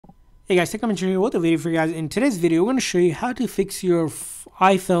Hey guys, tech commentary here with a video for you guys. In today's video, we're going to show you how to fix your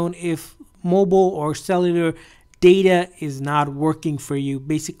iPhone if mobile or cellular data is not working for you.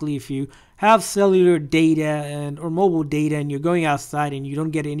 Basically, if you have cellular data or mobile data and you're going outside and you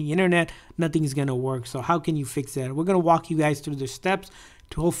don't get any internet, nothing's going to work. So how can you fix that? We're going to walk you guys through the steps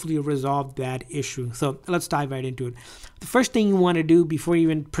to hopefully resolve that issue. So let's dive right into it. The first thing you want to do before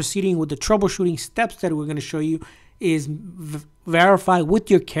even proceeding with the troubleshooting steps that we're going to show you is verify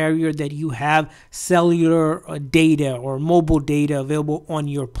with your carrier that you have cellular data or mobile data available on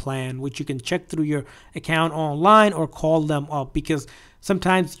your plan, which you can check through your account online or call them up, because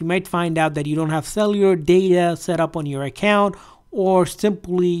sometimes you might find out that you don't have cellular data set up on your account, or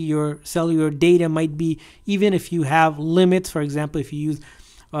simply your cellular data might be, even if you have limits. For example, if you use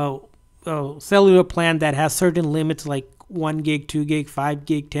a cellular plan that has certain limits like 1 gig, 2 gig, 5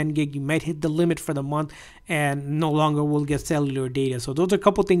 gig, 10 gig, you might hit the limit for the month and no longer will get cellular data. So those are a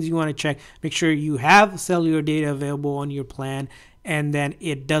couple things you want to check. Make sure you have cellular data available on your plan, and then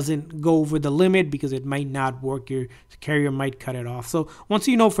it doesn't go over the limit, because it might not work. Your carrier might cut it off. So once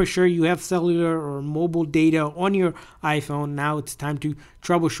you know for sure you have cellular or mobile data on your iPhone, now it's time to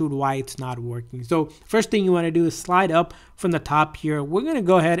troubleshoot why it's not working. So first thing you want to do is slide up from the top here. We're going to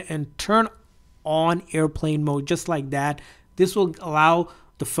go ahead and turn on airplane mode, just like that. This will allow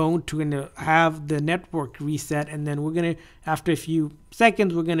the phone to have the network reset, and then we're going to, after a few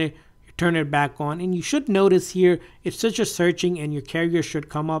seconds, we're going to turn it back on. And you should notice here it's such a searching and your carrier should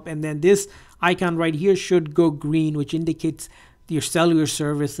come up, and then this icon right here should go green, which indicates your cellular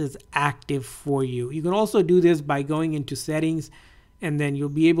service is active for you. You can also do this by going into settings, and then you'll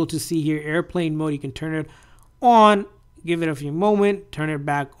be able to see here airplane mode. You can turn it on, give it a few moments, turn it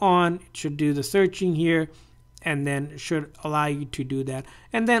back on. It should do the searching here, and then should allow you to do that.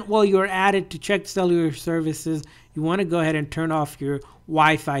 And then while you're at it, to check cellular services, you want to go ahead and turn off your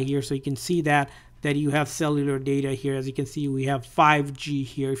Wi-Fi here, so you can see that you have cellular data here. As you can see, we have 5G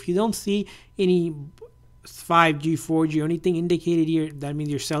here. If you don't see any 5G, 4G, or anything indicated here, that means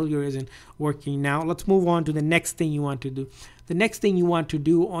your cellular isn't working. Now let's move on to the next thing you want to do. The next thing you want to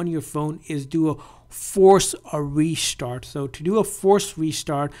do on your phone is force a restart. So to do a force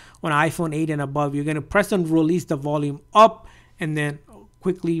restart on iPhone 8 and above, you're going to press and release the volume up, and then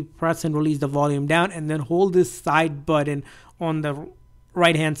quickly press and release the volume down, and then hold this side button on the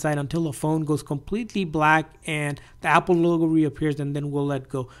right hand side until the phone goes completely black and the Apple logo reappears, and then we'll let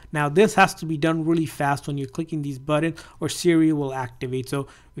go. Now this has to be done really fast when you're clicking these buttons, or Siri will activate. So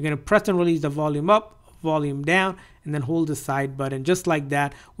we're going to press and release the volume up, volume down, and then hold the side button just like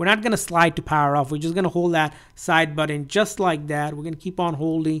that. We're not going to slide to power off. We're just going to hold that side button just like that. We're going to keep on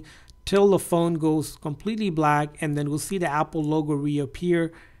holding till the phone goes completely black, and then we'll see the Apple logo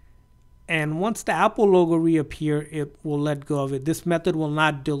reappear. And once the Apple logo reappear, it will let go of it. This method will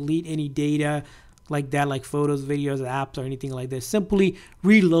not delete any data like that, like photos, videos, apps, or anything like this. Simply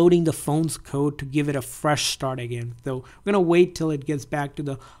reloading the phone's code to give it a fresh start again. So we're going to wait till it gets back to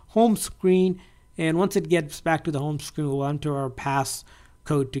the home screen. And once it gets back to the home screen, we'll enter our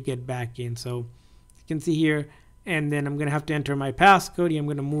passcode to get back in. So you can see here, and then I'm going to have to enter my passcode. I'm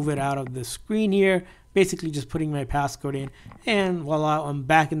going to move it out of the screen here, basically just putting my passcode in, and voila, I'm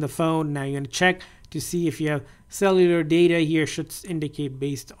back in the phone. Now you're going to check to see if you have cellular data here. Should indicate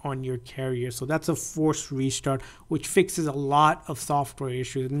based on your carrier. So that's a forced restart, which fixes a lot of software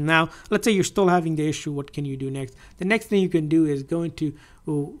issues. Now let's say you're still having the issue. What can you do next? The next thing you can do is go into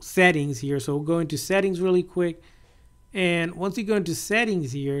settings here. So we'll go into settings really quick. And once you go into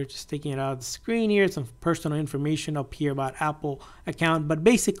settings here, just taking it out of the screen here, some personal information up here about Apple account. But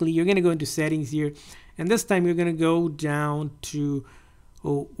basically, you're going to go into settings here. And this time, you're going to go down to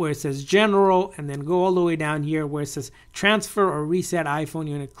where it says general, and then go all the way down here where it says transfer or reset iPhone.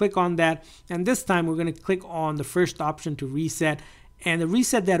 You're going to click on that. And this time, we're going to click on the first option to reset. And the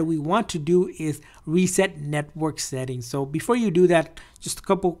reset that we want to do is reset network settings. So before you do that, just a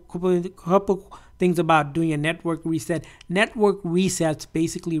couple things about doing a network reset. Network resets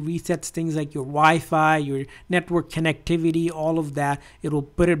basically resets things like your Wi-Fi, your network connectivity, all of that. It'll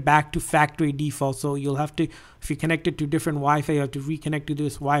put it back to factory default. So you'll have to, if you're connected to different Wi-Fi, you have to reconnect to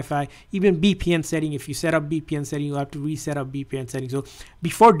this Wi-Fi. Even VPN setting, if you set up VPN setting, you'll have to reset up VPN setting. So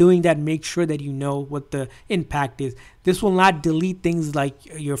before doing that, make sure that you know what the impact is. This will not delete things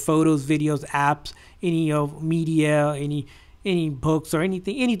like your photos, videos, apps, any of media, any books, or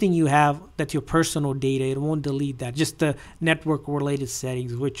anything you have that's your personal data. It won't delete that. Just the network related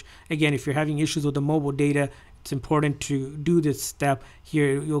settings, which again, if you're having issues with the mobile data, it's important to do this step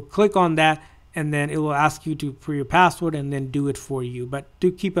here. You'll click on that, and then it will ask you to put your password and then do it for you. But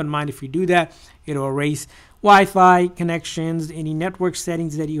do keep in mind, if you do that, it'll erase Wi-Fi connections, any network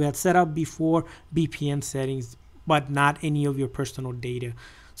settings that you had set up before, VPN settings, but not any of your personal data.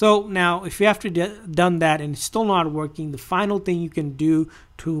 So now if you have to done that and it's still not working, the final thing you can do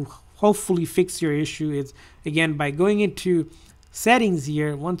to hopefully fix your issue is, again, by going into settings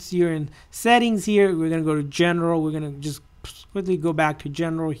here. Once you're in settings here, we're going to go to general. We're going to just quickly go back to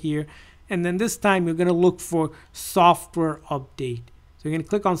general here, and then this time you're going to look for software update. So you're going to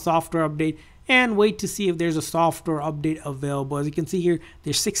click on software update and wait to see if there's a software update available. As you can see here,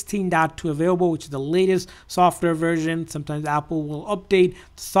 there's 16.2 available, which is the latest software version. Sometimes Apple will update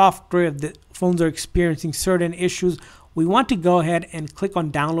the software if the phones are experiencing certain issues. We want to go ahead and click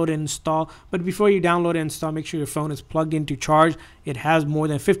on download and install, but before you download and install, make sure your phone is plugged into charge. It has more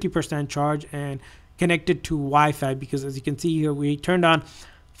than 50% charge and connected to Wi-Fi, because as you can see here, we turned on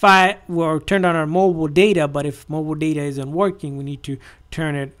our mobile data, but if mobile data isn't working, we need to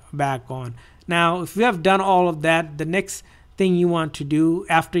turn it back on. Now, if you have done all of that, the next thing you want to do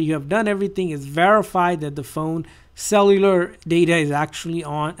after you have done everything is verify that the phone cellular data is actually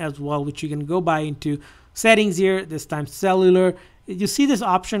on as well, which you can go by into settings here, this time cellular. You see this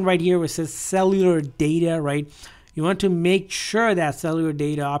option right here where it says cellular data, right? You want to make sure that cellular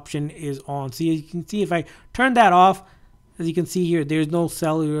data option is on. So you can see if I turn that off, as you can see here, there's no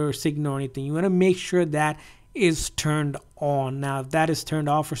cellular signal or anything. You want to make sure that is turned on. Now, if that is turned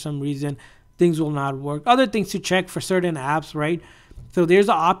off for some reason, things will not work. Other things to check for certain apps, right? So there's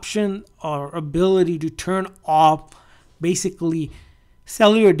an option or ability to turn off basically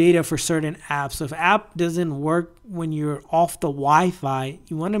cellular data for certain apps. So if app doesn't work when you're off the Wi-Fi,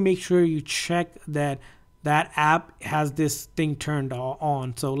 you want to make sure you check that that app has this thing turned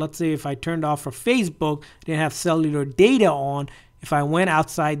on. So let's say if I turned off for Facebook, didn't have cellular data on, if I went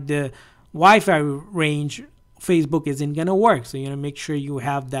outside the Wi-Fi range, Facebook isn't going to work. So you're going to make sure you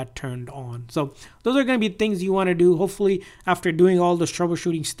have that turned on. So those are going to be things you want to do. Hopefully, after doing all those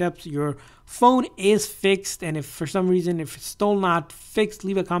troubleshooting steps, your phone is fixed. And if for some reason, if it's still not fixed,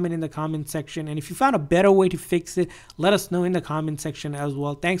 leave a comment in the comment section. And if you found a better way to fix it, let us know in the comment section as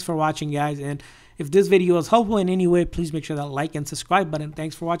well. Thanks for watching, guys. And if this video was helpful in any way, please make sure that like and subscribe button.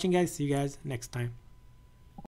 Thanks for watching, guys. See you guys next time.